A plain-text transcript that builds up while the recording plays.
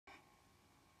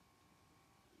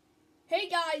Hey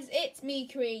guys, it's me,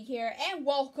 Craig here, and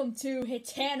welcome to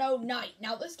Hatano Night.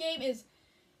 Now, this game is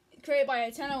created by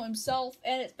Hatano himself,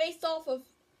 and it's based off of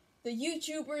the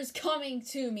YouTubers coming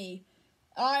to me.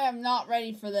 I am not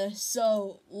ready for this,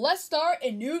 so let's start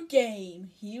a new game.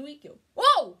 Here we go.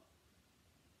 Whoa!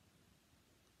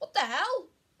 What the hell?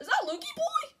 Is that Luigi Boy?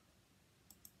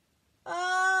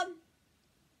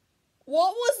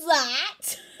 What was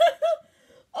that?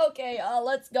 Okay,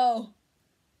 let's go.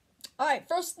 Alright,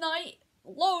 first night,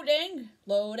 loading.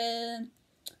 We're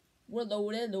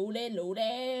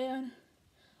loading.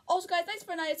 Also, guys, thanks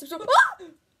for 90 subscribers. Ah!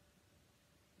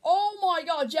 Oh my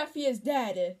god, Jeffy is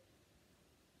dead.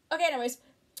 Okay, anyways,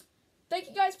 thank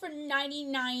you guys for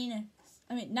 90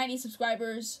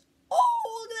 subscribers.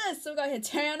 Oh, look at this. So we got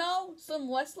Hatano, some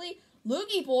Wesley,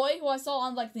 Luigi Boy, who I saw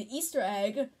on, like, the Easter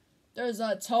egg. There's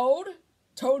a Toad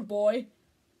Boy.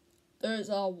 There's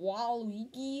a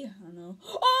walugi, I don't know.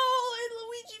 Oh, a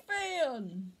Luigi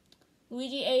fan!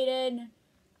 Luigi Aiden,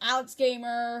 Alex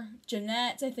Gamer,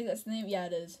 Jeanette, I think that's the name. Yeah,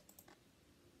 it is.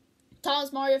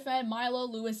 Thomas Mario fan, Milo,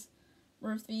 Lewis,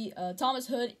 Murphy, Thomas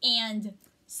Hood, and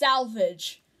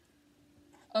Salvage.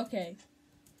 Okay.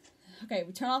 Okay,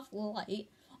 we turn off the light.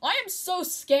 I am so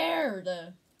scared!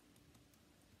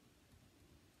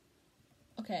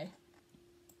 Okay.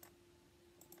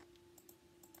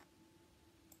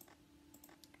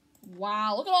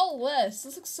 Wow, look at all this.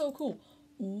 This looks so cool.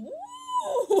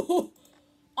 Ooh!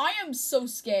 I am so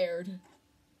scared.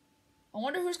 I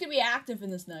wonder who's gonna be active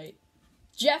in this night.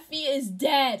 Jeffy is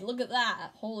dead. Look at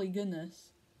that. Holy goodness.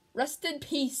 Rest in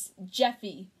peace,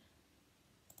 Jeffy.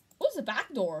 What's the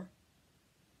back door?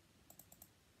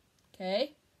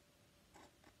 Okay.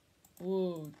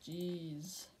 Whoa,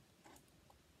 jeez.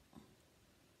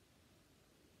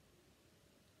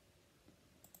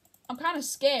 I'm kind of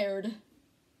scared.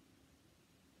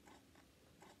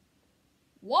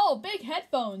 Whoa, big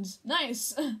headphones.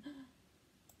 Nice.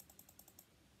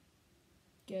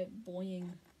 Get boing.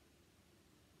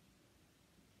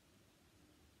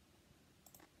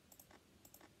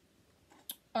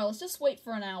 Alright, let's just wait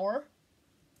for an hour.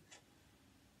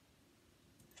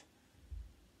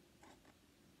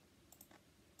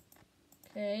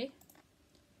 Okay.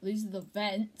 These are the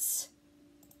vents.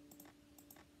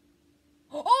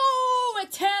 Oh,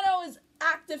 Hatano is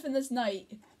active in this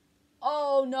night.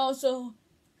 Oh no, so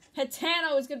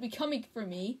Hatano is gonna be coming for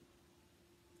me.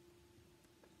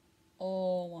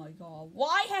 Oh my god.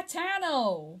 Why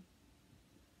Hatano?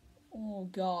 Oh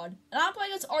god. And I'm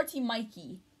playing against RT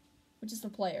Mikey, which is the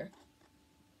player.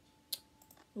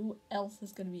 Who else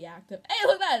is gonna be active? Hey,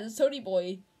 look at that! It's Toady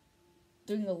Boy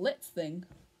doing the lit thing.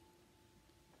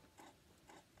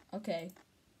 Okay.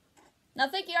 Now,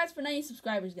 thank you guys for 90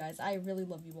 subscribers, guys. I really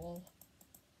love you all.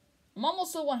 I'm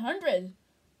almost to 100.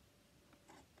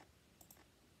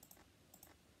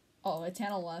 Oh,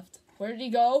 Hatano left. Where did he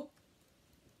go?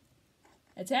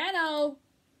 Hatano!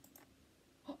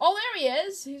 Oh, there he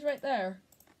is! He's right there.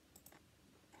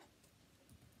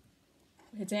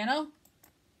 Hatano?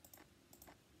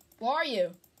 Where are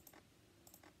you?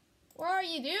 Where are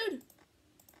you, dude?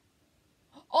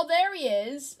 Oh, there he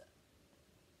is.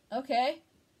 Okay.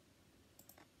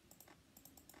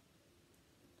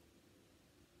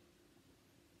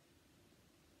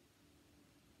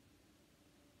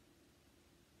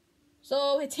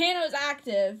 So, Hatano is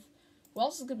active. Who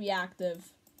else is going to be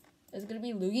active? Is it going to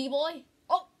be Luigi Boy?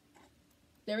 Oh!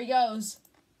 There he goes.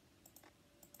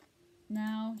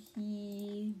 Now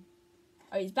he...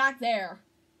 Oh, he's back there.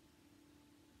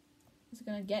 Is it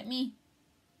going to get me?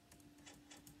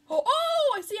 Oh,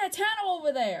 oh! I see Hatano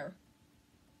over there.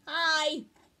 Hi!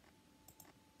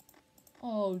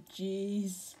 Oh,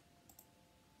 jeez.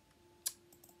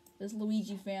 This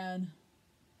Luigi fan.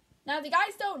 Now, if you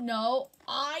guys don't know,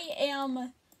 I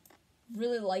am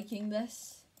really liking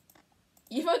this.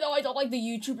 Even though I don't like the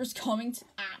YouTubers coming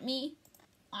at me,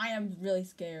 I am really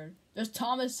scared. There's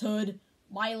Thomas Hood,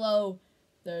 Milo,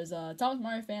 there's Thomas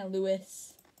Mario fan,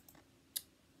 Lewis.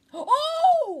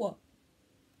 Oh!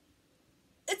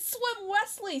 It's Slim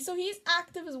Wesley, so he's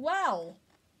active as well.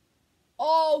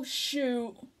 Oh,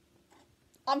 shoot.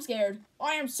 I'm scared.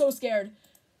 I am so scared.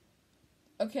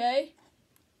 Okay.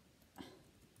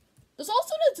 There's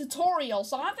also the tutorial,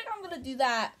 so I think I'm going to do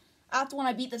that after when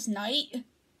I beat this night.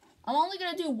 I'm only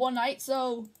going to do one night,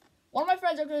 so one of my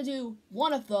friends are going to do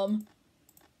one of them.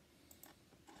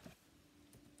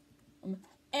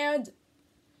 And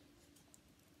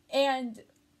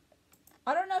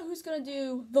I don't know who's going to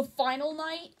do the final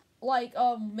night. Like,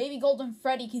 maybe Golden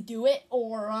Freddy could do it,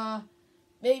 or,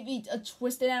 maybe a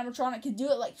Twisted Animatronic could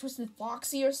do it, like Twisted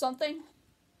Foxy or something.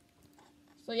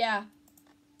 So, yeah.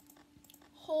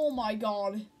 Oh my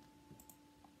god.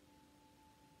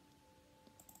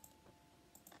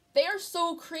 They are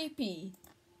so creepy.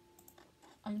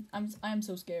 I'm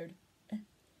so scared.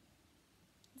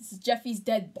 This is Jeffy's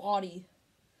dead body.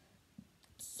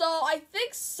 So I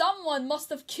think someone must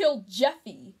have killed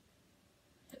Jeffy.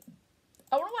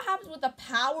 I wonder what happens when the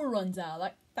power runs out.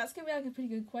 Like, that's gonna be like a pretty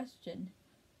good question.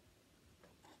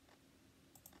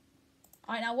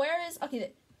 Alright, now where is...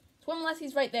 Okay, Swim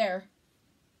Leslie's right there.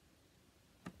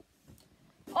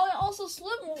 Oh, and also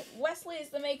Slim Wesley is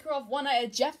the maker of One Night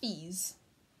at Jeffy's.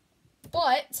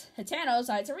 But Hatano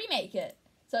decided to remake it.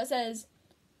 So it says,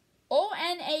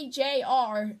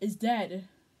 ONAJR is dead.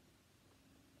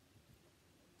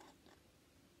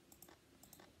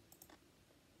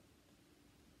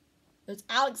 There's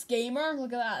Alex Gamer.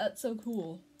 Look at that. That's so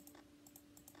cool.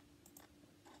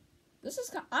 This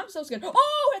is... I'm so scared.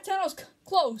 Oh, Hatano's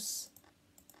close.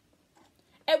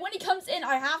 And when he comes in,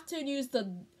 I have to use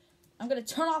the... I'm going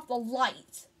to turn off the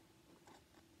light.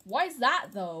 Why is that,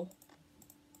 though?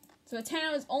 So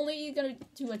Hatano is only going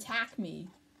to attack me.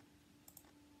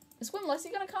 Is Swim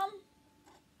Leslie going to come?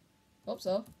 Hope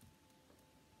so.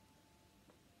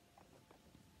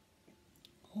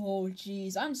 Oh,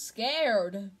 jeez. I'm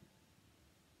scared.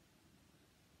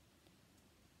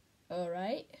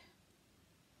 Alright.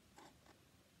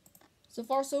 So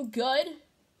far, so good.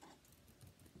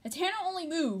 Hatano only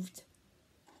moved.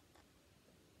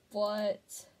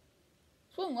 But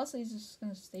Swim Leslie's just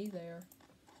gonna stay there.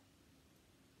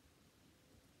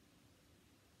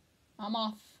 I'm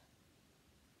off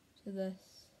to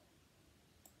this.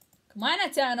 Come on,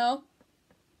 Hatano.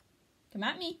 Come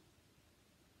at me.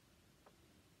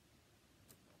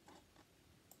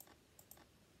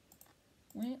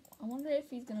 Wait, I wonder if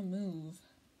he's gonna move.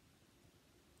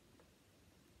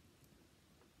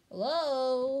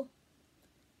 Hello?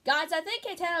 Guys, I think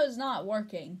Hatano is not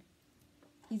working.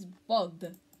 He's bugged.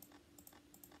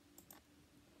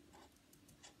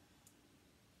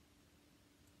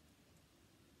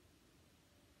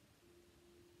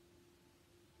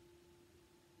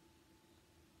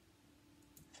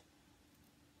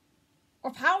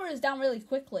 Our power is down really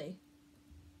quickly.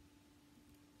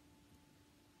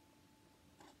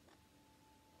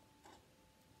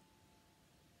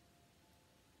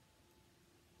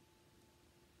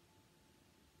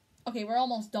 Okay, we're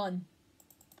almost done.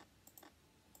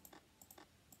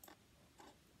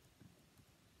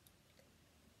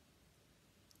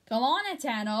 Come on,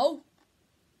 Hatano.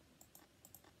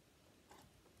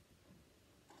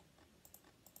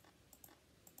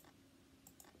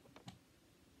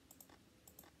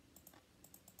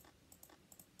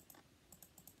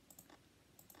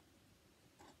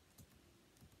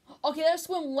 Okay, there's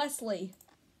Swim Leslie.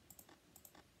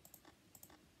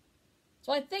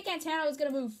 So I think Hatano is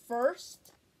going to move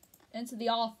first into the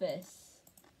office.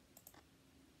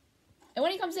 And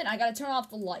when he comes in, I got to turn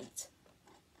off the light.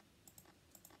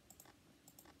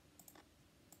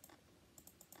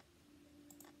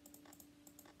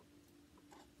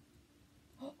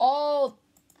 Oh,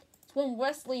 Swim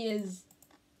Wesley is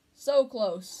so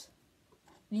close.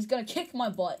 And he's going to kick my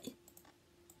butt.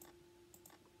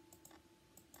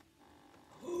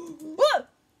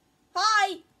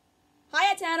 Hi!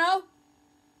 Hi, Hatano!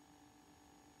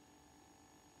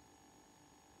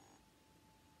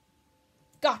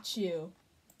 Got you.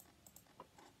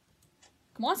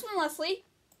 Come on, Swim Leslie.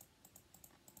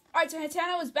 Alright, so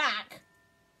Hatano is back.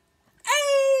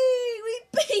 Hey! We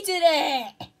beated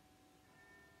it!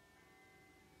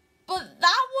 But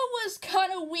that one was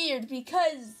kind of weird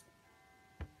because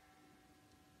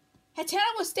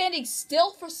Hatano was standing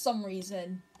still for some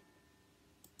reason.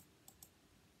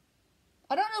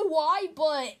 I don't know why,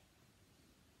 but...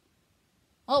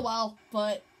 Oh well,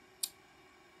 but...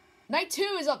 Night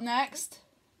 2 is up next.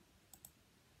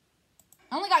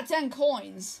 I only got 10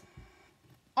 coins.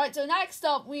 Alright, so next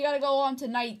up, we gotta go on to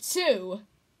Night 2.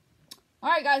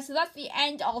 Alright guys, so that's the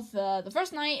end of the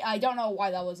first night. I don't know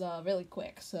why that was really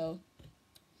quick, so...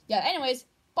 Yeah, anyways,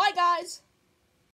 bye guys!